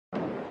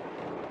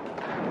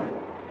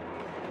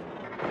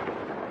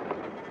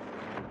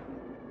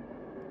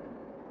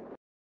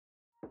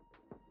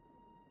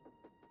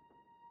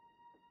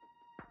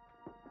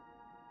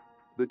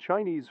The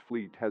Chinese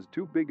fleet has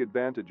two big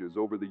advantages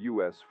over the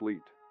US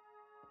fleet.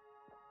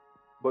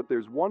 But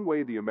there's one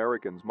way the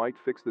Americans might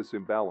fix this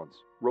imbalance: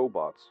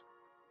 robots.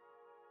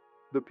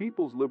 The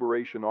People's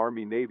Liberation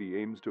Army Navy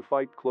aims to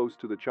fight close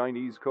to the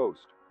Chinese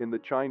coast, in the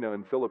China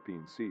and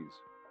Philippine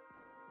seas.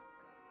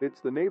 It's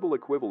the naval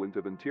equivalent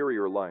of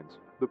interior lines,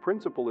 the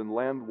principle in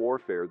land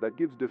warfare that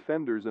gives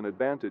defenders an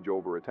advantage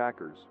over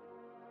attackers.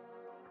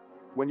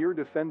 When you're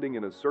defending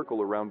in a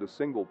circle around a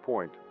single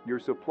point, your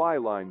supply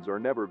lines are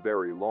never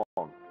very long.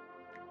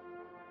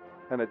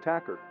 An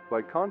attacker,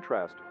 by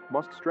contrast,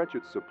 must stretch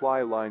its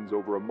supply lines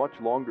over a much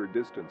longer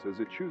distance as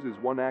it chooses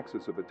one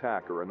axis of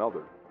attack or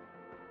another.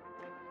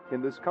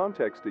 In this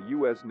context, the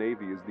US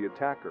Navy is the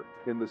attacker,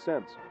 in the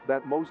sense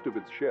that most of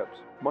its ships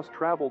must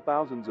travel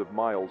thousands of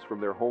miles from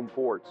their home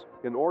ports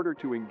in order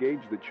to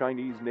engage the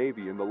Chinese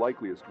Navy in the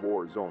likeliest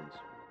war zones.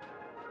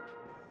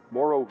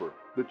 Moreover,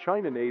 the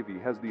China Navy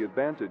has the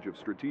advantage of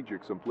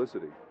strategic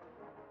simplicity.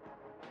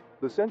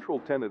 The central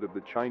tenet of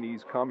the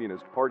Chinese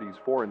Communist Party's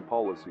foreign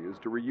policy is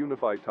to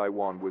reunify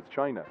Taiwan with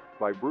China,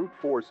 by brute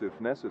force if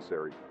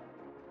necessary.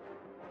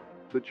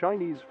 The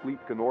Chinese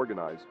fleet can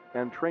organize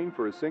and train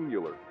for a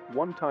singular,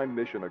 one-time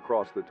mission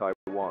across the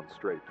Taiwan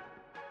Strait.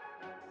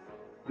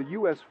 The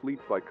US fleet,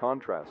 by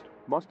contrast,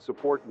 must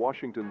support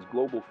Washington's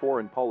global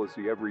foreign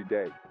policy every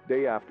day,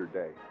 day after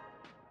day,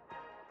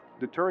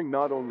 deterring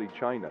not only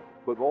China,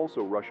 but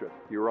also Russia,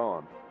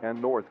 Iran,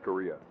 and North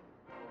Korea.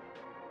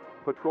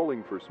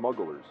 Patrolling for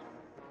smugglers.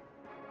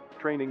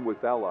 Training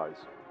with allies.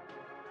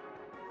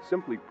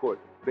 Simply put,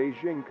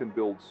 Beijing can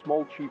build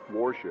small cheap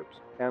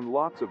warships, and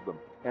lots of them,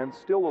 and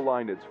still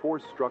align its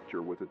force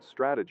structure with its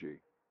strategy.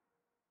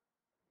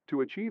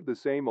 To achieve the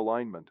same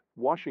alignment,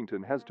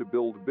 Washington has to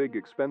build big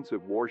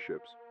expensive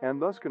warships,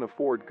 and thus can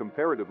afford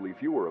comparatively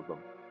fewer of them.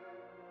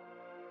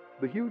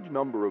 The huge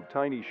number of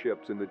tiny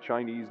ships in the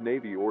Chinese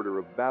Navy order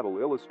of battle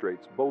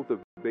illustrates both of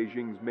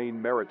Beijing's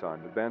main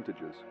maritime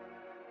advantages.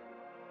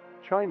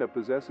 China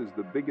possesses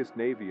the biggest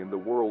navy in the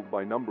world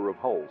by number of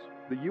hulls,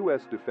 the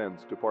US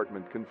Defense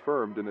Department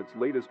confirmed in its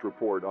latest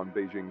report on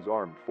Beijing's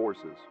armed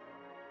forces.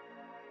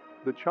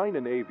 The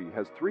China Navy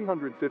has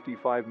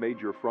 355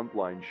 major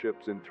frontline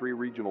ships in 3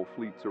 regional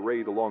fleets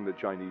arrayed along the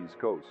Chinese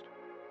coast.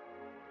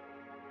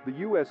 The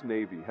US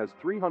Navy has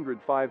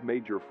 305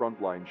 major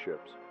frontline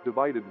ships,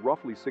 divided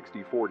roughly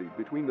 60-40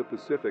 between the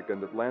Pacific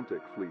and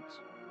Atlantic fleets.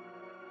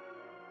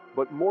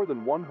 But more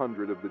than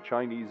 100 of the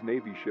Chinese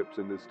Navy ships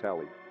in this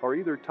tally are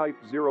either Type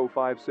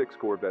 056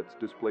 corvettes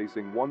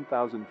displacing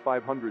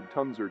 1,500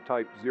 tons or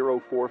Type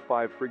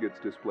 045 frigates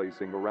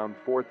displacing around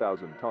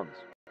 4,000 tons.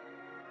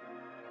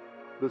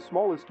 The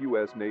smallest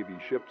US Navy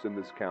ships in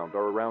this count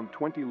are around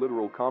 20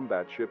 littoral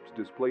combat ships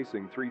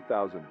displacing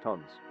 3,000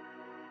 tons.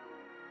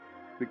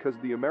 Because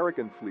the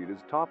American fleet is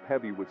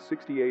top-heavy with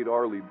 68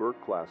 Arleigh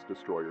Burke-class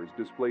destroyers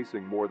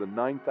displacing more than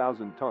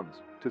 9,000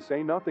 tons, to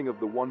say nothing of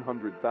the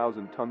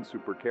 100,000-ton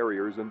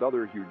supercarriers and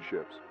other huge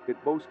ships,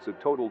 it boasts a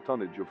total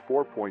tonnage of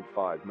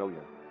 4.5 million.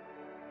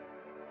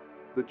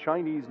 The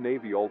Chinese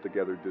Navy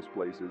altogether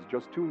displaces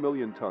just 2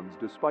 million tons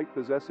despite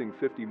possessing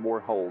 50 more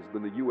hulls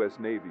than the US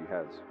Navy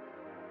has.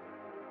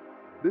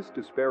 This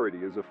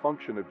disparity is a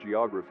function of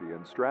geography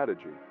and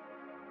strategy.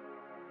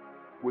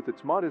 With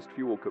its modest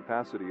fuel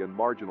capacity and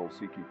marginal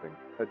seakeeping,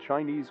 a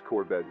Chinese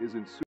corvette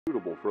isn't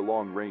suitable for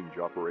long-range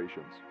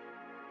operations.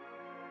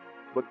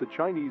 But the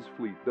Chinese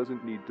fleet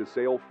doesn't need to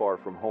sail far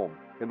from home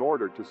in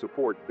order to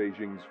support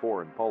Beijing's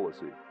foreign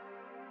policy.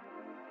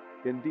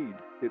 Indeed,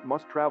 it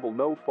must travel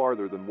no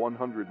farther than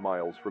 100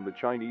 miles from the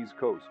Chinese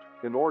coast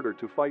in order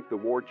to fight the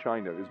war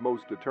China is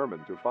most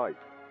determined to fight.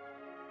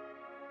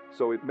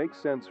 So it makes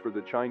sense for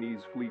the Chinese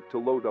fleet to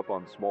load up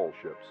on small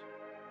ships.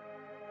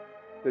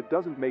 It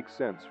doesn't make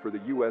sense for the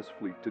US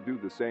fleet to do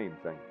the same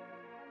thing.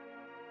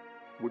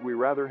 Would we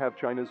rather have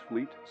China's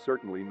fleet?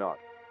 Certainly not.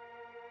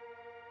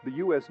 The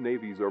US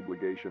Navy's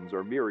obligations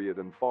are myriad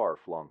and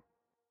far-flung.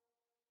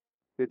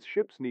 Its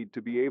ships need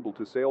to be able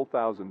to sail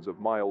thousands of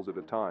miles at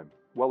a time,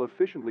 while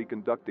efficiently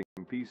conducting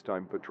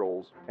peacetime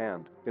patrols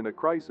and, in a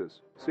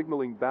crisis,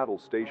 signaling battle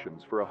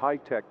stations for a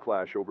high-tech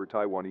clash over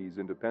Taiwanese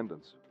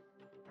independence.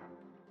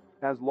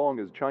 As long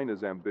as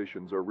China's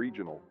ambitions are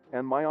regional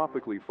and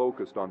myopically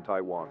focused on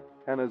Taiwan,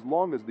 and as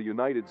long as the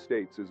United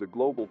States is a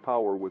global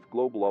power with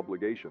global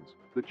obligations,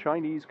 the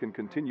Chinese can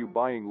continue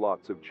buying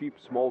lots of cheap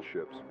small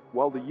ships,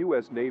 while the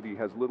US Navy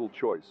has little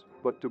choice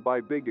but to buy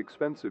big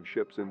expensive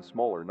ships in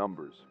smaller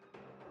numbers.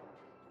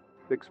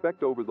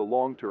 Expect over the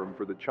long term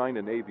for the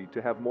China Navy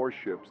to have more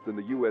ships than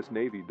the US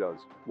Navy does,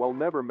 while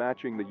never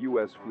matching the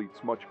US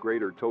fleet's much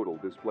greater total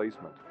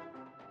displacement.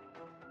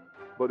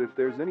 But if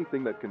there's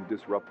anything that can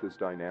disrupt this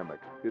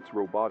dynamic, it's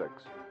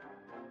robotics.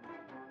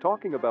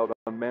 Talking about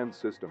unmanned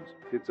systems,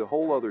 it's a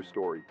whole other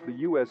story. The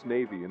US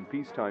Navy in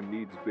peacetime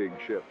needs big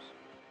ships.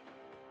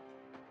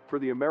 For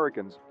the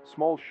Americans,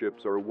 small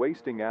ships are a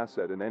wasting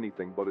asset in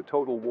anything but a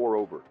total war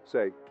over,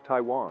 say,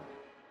 Taiwan.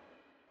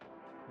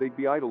 They'd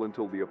be idle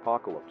until the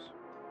apocalypse.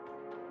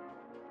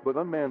 But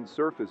unmanned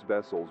surface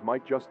vessels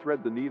might just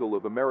thread the needle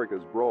of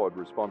America's broad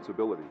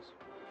responsibilities.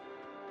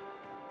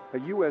 A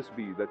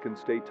USB that can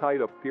stay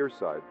tied up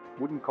pierside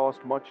wouldn't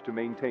cost much to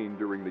maintain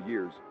during the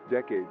years,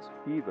 decades,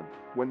 even,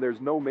 when there's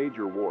no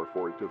major war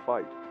for it to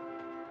fight.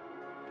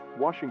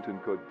 Washington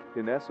could,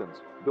 in essence,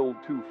 build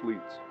two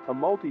fleets, a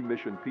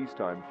multi-mission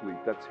peacetime fleet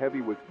that's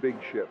heavy with big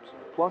ships,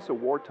 plus a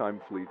wartime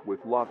fleet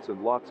with lots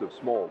and lots of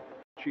small,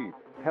 cheap,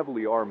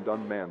 heavily armed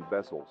unmanned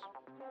vessels.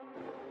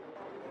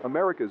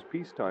 America's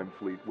peacetime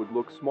fleet would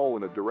look small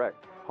in a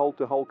direct,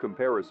 hull-to-hull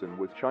comparison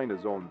with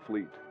China's own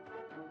fleet.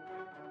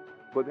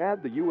 But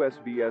add the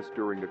USVS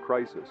during a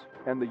crisis,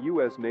 and the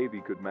US Navy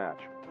could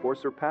match, or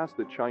surpass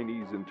the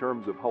Chinese in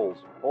terms of hulls,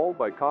 all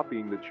by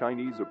copying the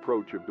Chinese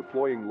approach of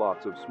deploying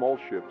lots of small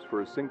ships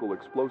for a single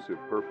explosive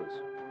purpose: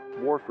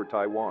 war for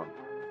Taiwan.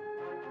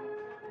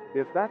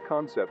 If that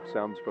concept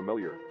sounds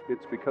familiar,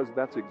 it's because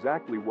that's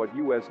exactly what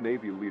US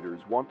Navy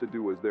leaders want to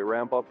do as they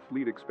ramp up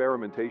fleet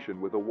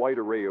experimentation with a wide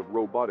array of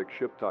robotic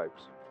ship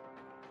types.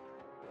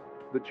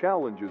 The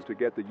challenge is to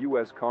get the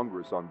US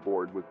Congress on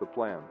board with the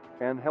plan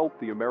and help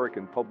the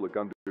American public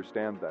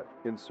understand that,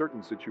 in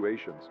certain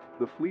situations,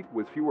 the fleet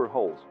with fewer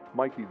hulls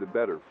might be the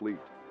better fleet.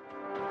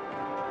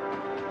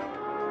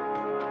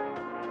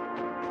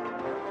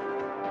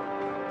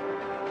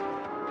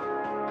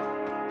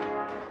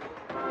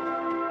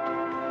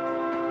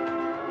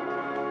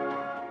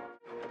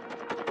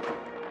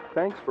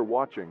 Thanks for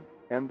watching,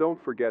 and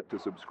don't forget to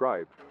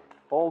subscribe.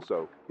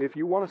 Also, if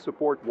you want to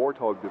support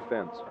Warthog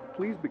Defense,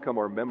 please become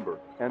our member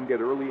and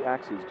get early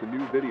access to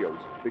new videos,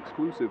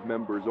 exclusive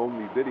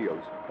members-only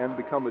videos, and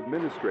become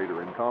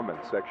administrator in comment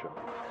section.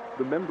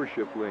 The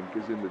membership link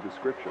is in the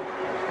description.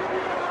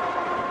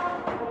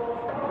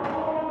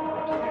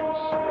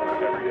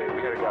 Every day.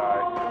 We had a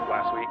guy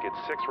last week,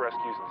 it's 6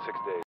 rescues in 6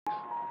 days.